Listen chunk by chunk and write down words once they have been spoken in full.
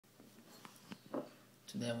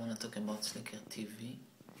Today I want to talk about Slikhaar TV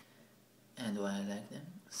and why I like them.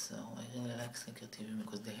 So I really like Slikhaar TV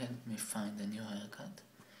because they helped me find a new haircut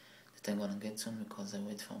that I'm gonna get soon, because I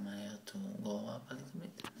wait for my hair to grow up a little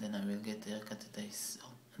bit. Then I will get the haircut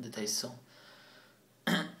that I saw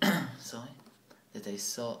sorry, that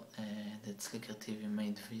Slikhaar TV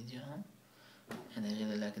made video, and I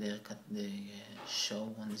really like the haircut they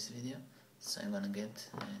show on this video. So I'm gonna get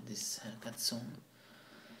this haircut soon.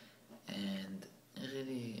 And I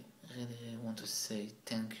really want to say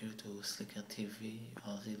thank you to Slikhaar TV. You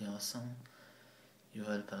are really awesome. You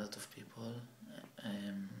help a lot of people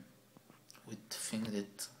with things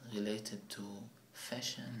that related to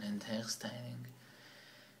fashion and hairstyling.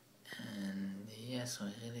 And yeah, so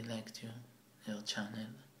I really liked your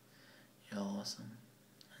channel. You are awesome,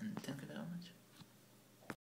 and thank you very much.